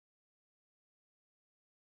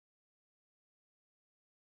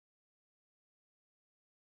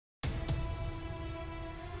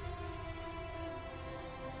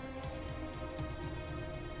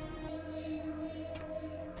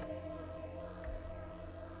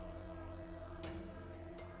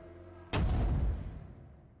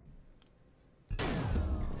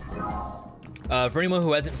For anyone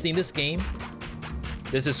who hasn't seen this game,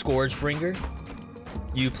 this is ScourgeBringer.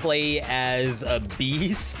 You play as a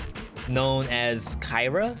beast known as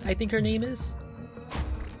Kyhra, I think her name is.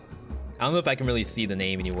 I don't know if I can really see the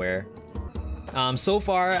name anywhere. So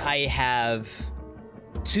far, I have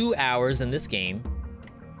 2 hours in this game,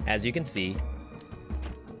 as you can see.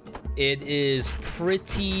 It is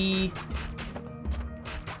pretty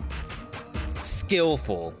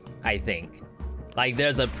skillful, I think. Like,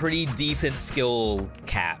 there's a pretty decent skill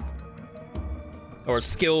cap. Or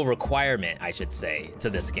skill requirement, I should say, to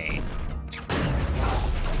this game.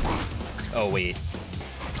 Oh, wait.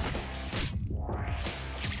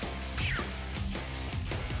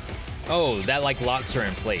 Oh, that like locks her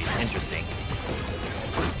in place. Interesting.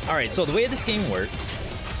 Alright, so the way this game works,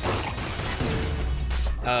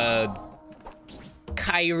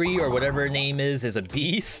 Kyhra, or whatever her name is a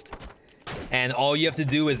beast, and all you have to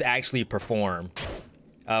do is actually perform.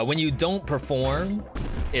 When you don't perform,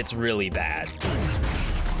 it's really bad.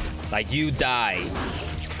 Like, you die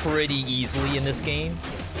pretty easily in this game.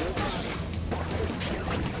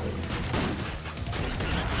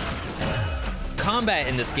 Combat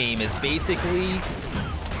in this game is basically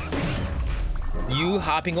you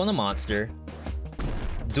hopping on a monster,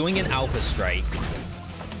 doing an alpha strike,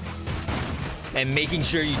 and making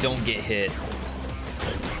sure you don't get hit.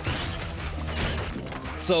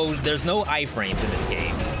 So there's no iframes in this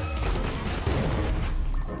game.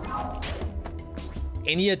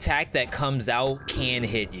 Any attack that comes out can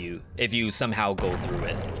hit you if you somehow go through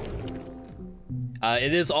it.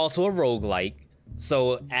 It is also a roguelike.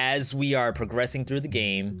 So as we are progressing through the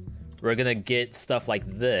game, we're gonna get stuff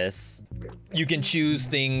like this. You can choose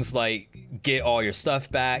things like get all your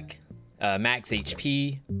stuff back, max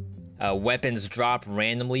HP, weapons drop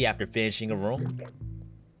randomly after finishing a room.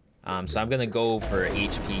 So I'm gonna go for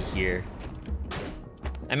HP here.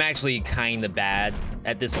 I'm actually kind of bad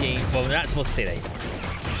at this game. Well, we're not supposed to say that.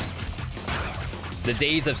 The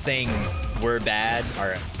days of saying we're bad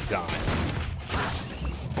are gone.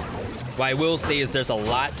 What I will say is there's a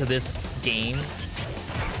lot to this game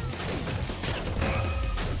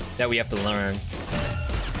that we have to learn.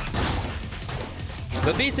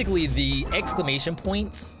 But basically, the exclamation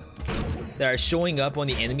points that are showing up on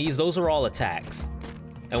the enemies, those are all attacks.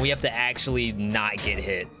 And we have to actually not get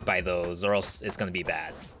hit by those, or else it's gonna be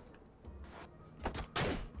bad.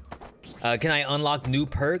 Can I unlock new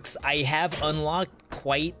perks? I have unlocked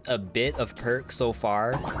quite a bit of perks so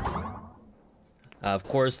far. Of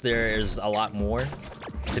course, there's a lot more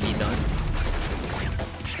to be done.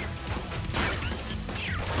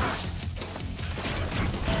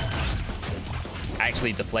 I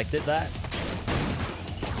actually deflected that.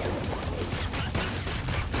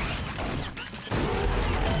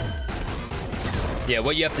 Yeah,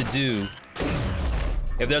 what you have to do,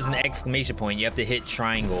 if there's an exclamation point, you have to hit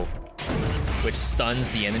triangle, which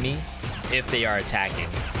stuns the enemy if they are attacking.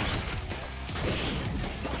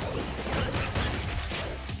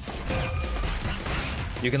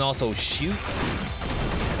 You can also shoot.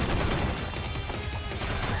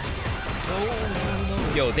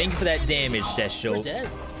 Oh, no. Yo, thank you for that damage, Deshojo.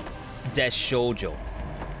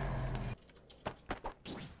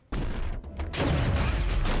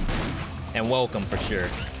 And welcome for sure.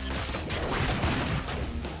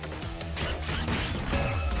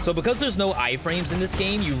 So because there's no iframes in this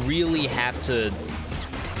game, you really have to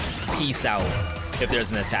peace out if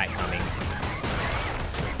there's an attack coming.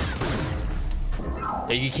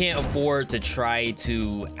 You can't afford to try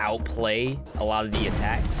to outplay a lot of the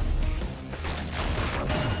attacks.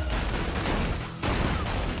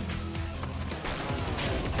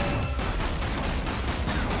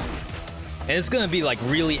 And it's gonna be like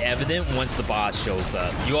really evident once the boss shows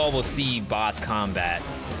up. You all will see boss combat.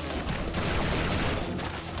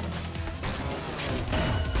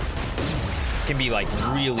 It can be like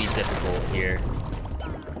really difficult here.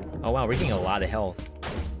 Oh wow, we're getting a lot of health.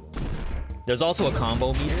 There's also a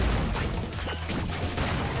combo meter.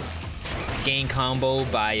 Gain combo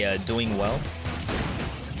by doing well.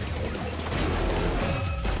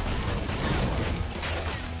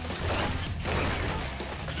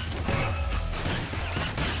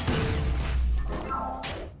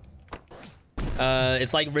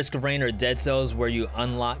 It's like Risk of Rain or Dead Cells where you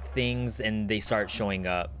unlock things and they start showing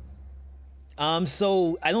up.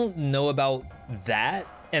 So I don't know about that.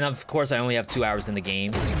 And of course I only have 2 hours in the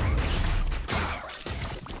game.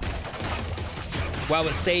 What I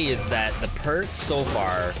would say is that the perks so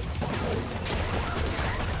far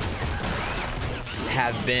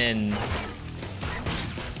have been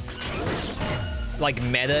like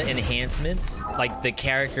meta enhancements. Like the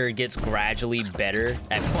character gets gradually better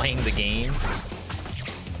at playing the game.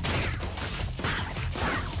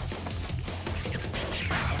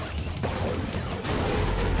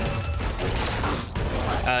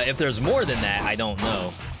 If there's more than that, I don't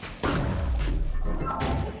know.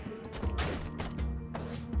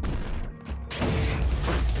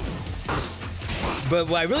 But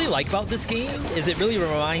what I really like about this game is it really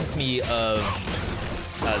reminds me of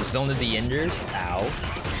Zone of the Enders,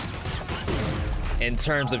 in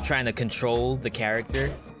terms of trying to control the character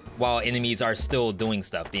while enemies are still doing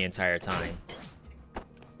stuff the entire time.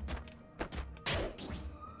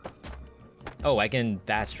 Oh, I can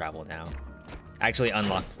fast travel now. I actually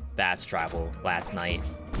unlocked fast travel last night.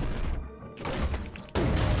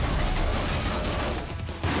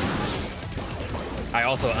 I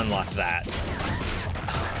also unlocked that.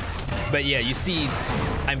 But yeah, you see,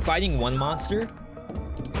 I'm fighting one monster,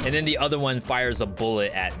 and then the other one fires a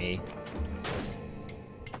bullet at me.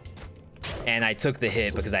 And I took the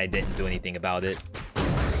hit because I didn't do anything about it.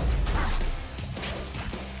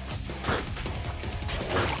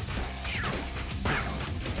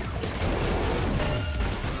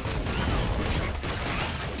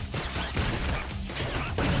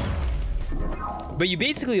 But you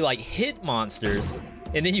basically like hit monsters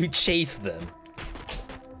and then you chase them.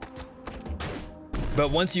 But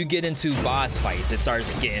once you get into boss fights, it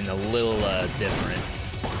starts getting a little different.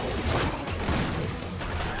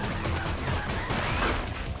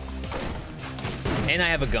 And I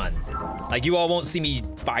have a gun. Like, you all won't see me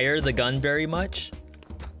fire the gun very much.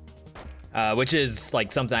 Which is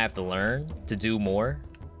like something I have to learn to do more.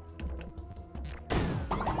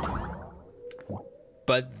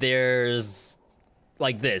 But there's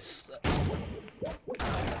like this.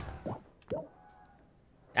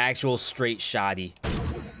 Actual straight shotty.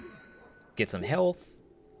 Get some health.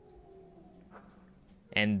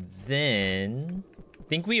 And then I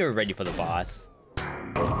think we are ready for the boss.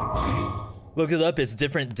 Looked it up, it's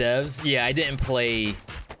different devs. Yeah, I didn't play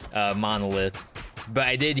Monolith, but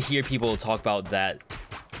I did hear people talk about that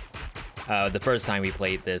the first time we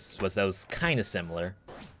played this. That was kind of similar.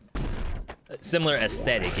 Similar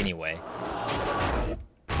aesthetic anyway.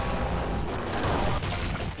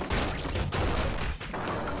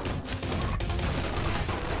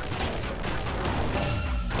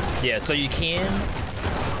 Yeah, so you can...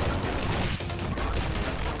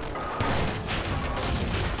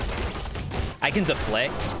 I can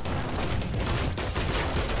deflect.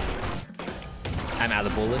 I'm out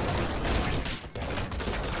of bullets.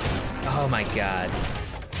 Oh my god.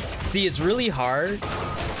 See, it's really hard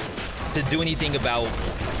to do anything about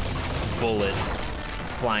bullets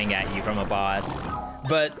flying at you from a boss,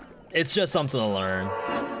 but it's just something to learn.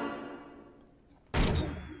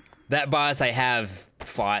 That boss I have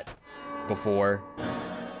fought before,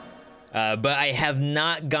 but I have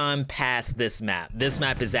not gone past this map. This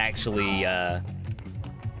map is actually a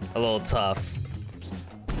little tough.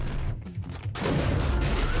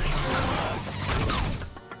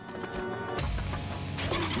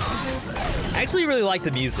 I actually really like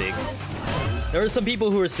the music. There were some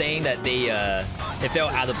people who were saying that it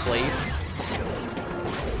felt out of place.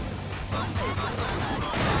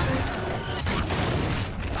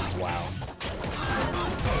 Wow.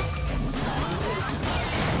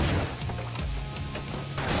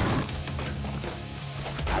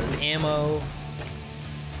 Out of ammo.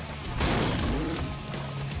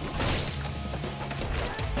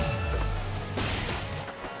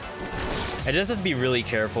 I just have to be really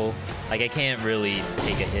careful. Like, I can't really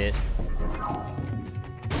take a hit.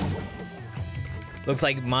 Looks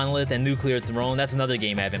like Monolith and Nuclear Throne. That's another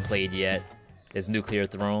game I haven't played yet, is Nuclear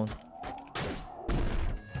Throne.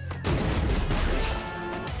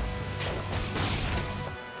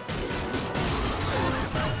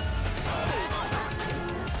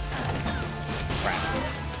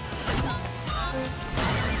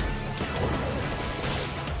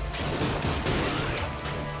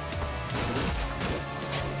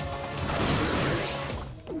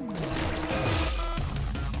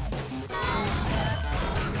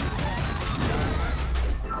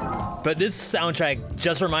 But this soundtrack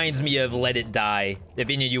just reminds me of Let It Die, if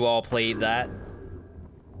any of you all played that.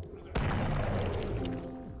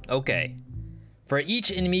 Okay. For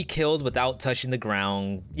each enemy killed without touching the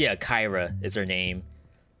ground, yeah, Kyhra is her name,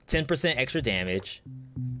 10% extra damage.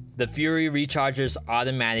 The Fury recharges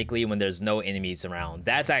automatically when there's no enemies around.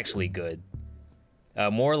 That's actually good.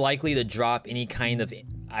 More likely to drop any kind of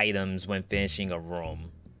items when finishing a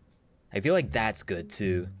room. I feel like that's good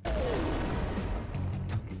too.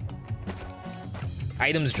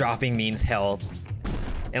 Items dropping means health.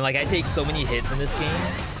 And like, I take so many hits in this game.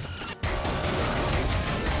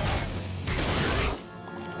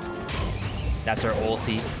 That's her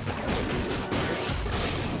ulti.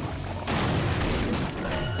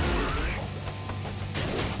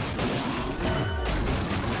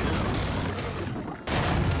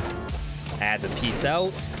 I had to peace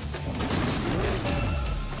out.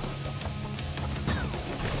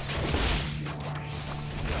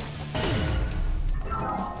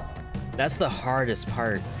 That's the hardest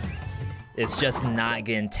part. It's just not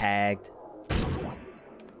getting tagged.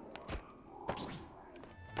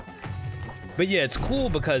 But yeah, it's cool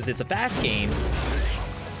because it's a fast game.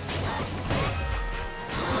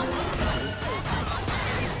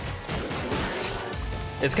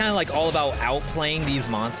 It's kind of like all about outplaying these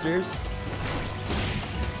monsters.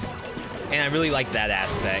 And I really like that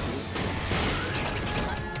aspect.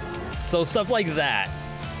 So stuff like that.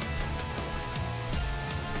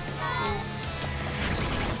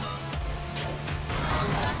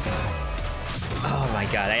 Oh my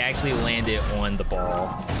god, I actually landed on the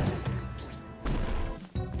ball.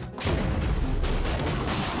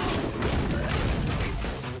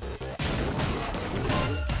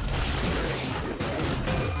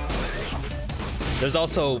 There's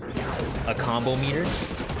also a combo meter.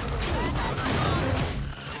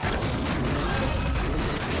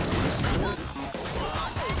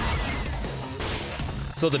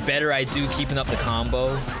 So the better I do keeping up the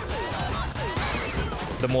combo,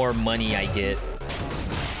 the more money I get.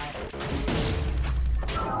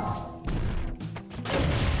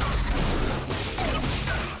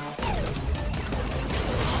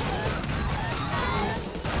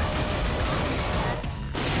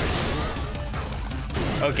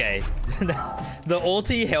 Okay, the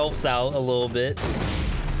ulti helps out a little bit.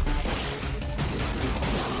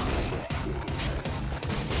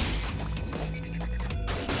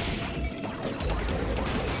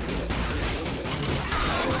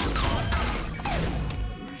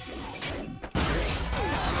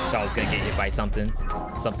 Thought I was gonna get hit by something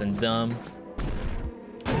dumb.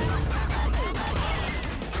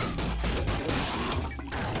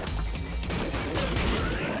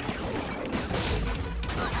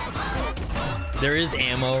 There is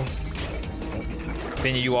ammo. If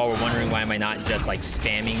any of you all were wondering why am I not just like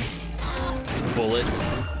spamming bullets.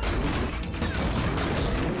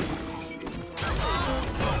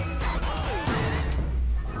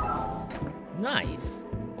 Nice.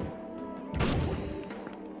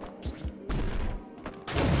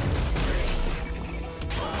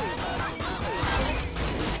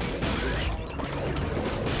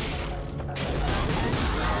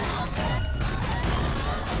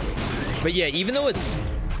 But yeah, even though it's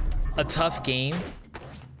a tough game,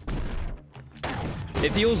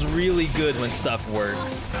 it feels really good when stuff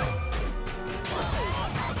works.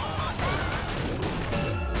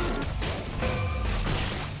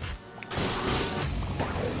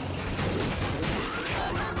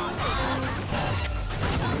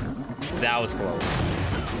 That was close.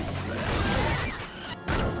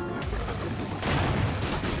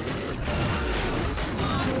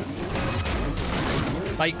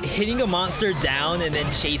 Like, hitting a monster down and then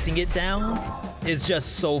chasing it down is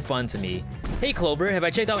just so fun to me. Hey, Clover, have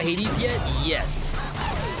I checked out Hades yet? Yes.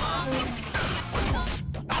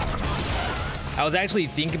 I was actually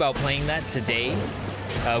thinking about playing that today.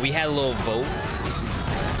 We had a little vote,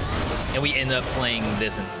 and we ended up playing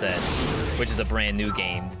this instead, which is a brand new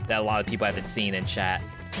game that a lot of people haven't seen in chat.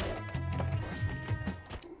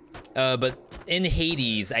 But in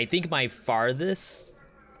Hades, I think my farthest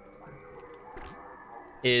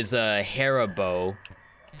is Haribo,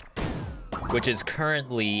 which is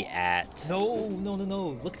currently at... No.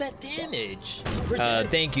 Look at that damage.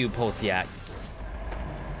 Thank you, Posiak.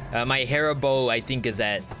 My Haribo, I think, is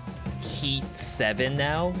at Heat 7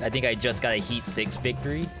 now. I think I just got a Heat 6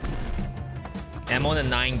 victory. And I'm on a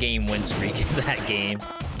 9-game win streak in that game.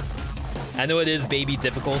 I know it is baby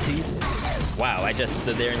difficulties. Wow, I just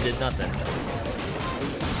stood there and did nothing.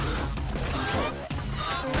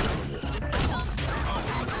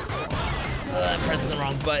 I'm pressing the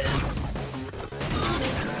wrong buttons.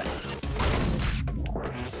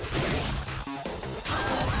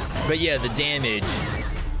 But yeah, the damage.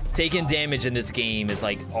 Taking damage in this game is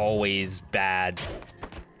like always bad.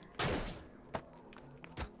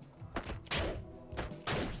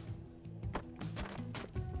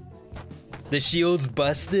 The shield's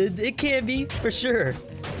busted? It can be, for sure.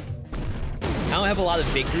 I don't have a lot of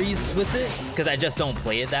victories with it, because I just don't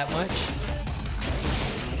play it that much.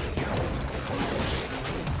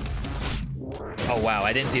 Oh wow,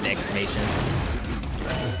 I didn't see the exclamation.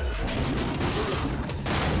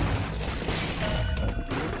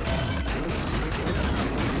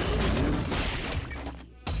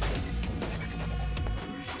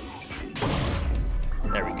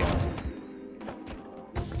 There we go.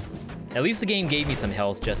 At least the game gave me some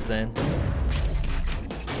health just then.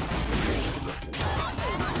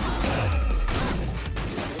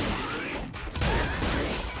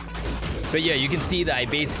 But yeah, you can see that I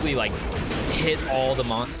basically like hit all the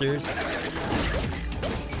monsters.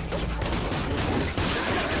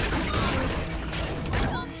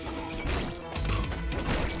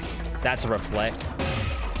 That's a reflect.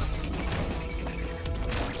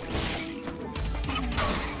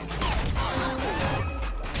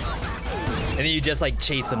 And then you just like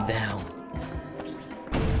chase them down.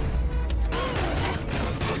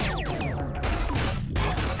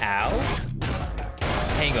 Ow.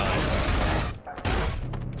 Hang on.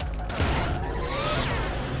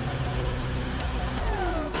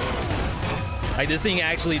 Like this thing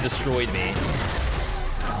actually destroyed me.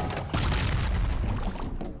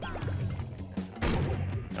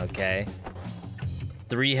 Okay.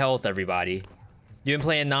 3 health, everybody. You've been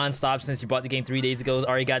playing non-stop since you bought the game 3 days ago.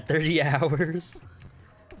 Already got 30 hours.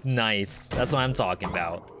 Nice. That's what I'm talking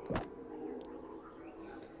about.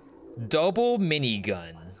 Double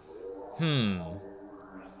minigun.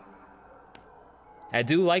 I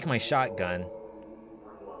do like my shotgun.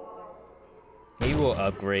 Maybe we'll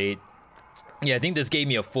upgrade. Yeah, I think this gave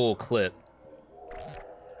me a full clip.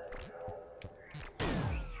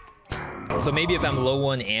 So maybe if I'm low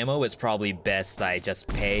on ammo, it's probably best I just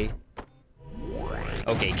pay.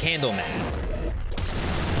 Okay, candle mask.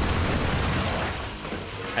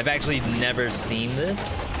 I've actually never seen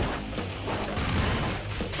this.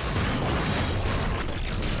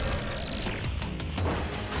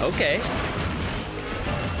 Okay.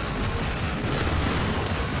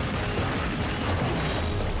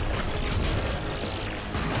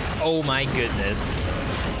 Oh my goodness.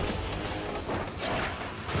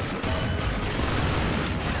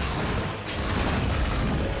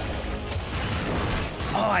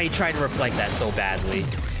 Oh, I tried to reflect that so badly.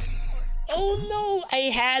 Oh no,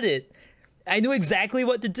 I had it. I knew exactly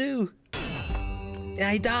what to do. And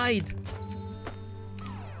I died.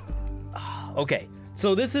 Okay,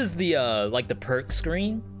 so this is the like the perk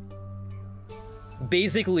screen.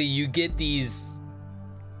 Basically, you get these,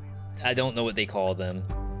 I don't know what they call them.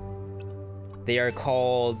 They are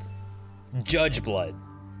called Judge Blood.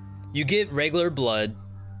 You get regular blood.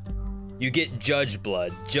 You get Judge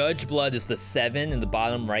Blood. Judge Blood is the 7 in the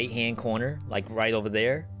bottom right-hand corner, like right over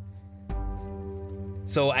there.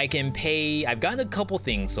 So I can pay, I've gotten a couple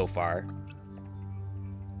things so far.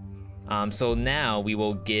 So now we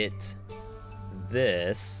will get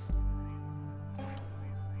this.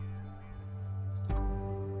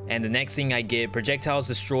 And the next thing I get, projectiles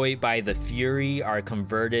destroyed by the Fury are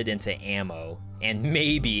converted into ammo and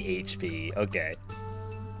maybe HP. Okay.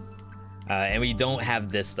 And we don't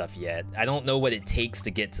have this stuff yet. I don't know what it takes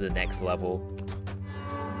to get to the next level.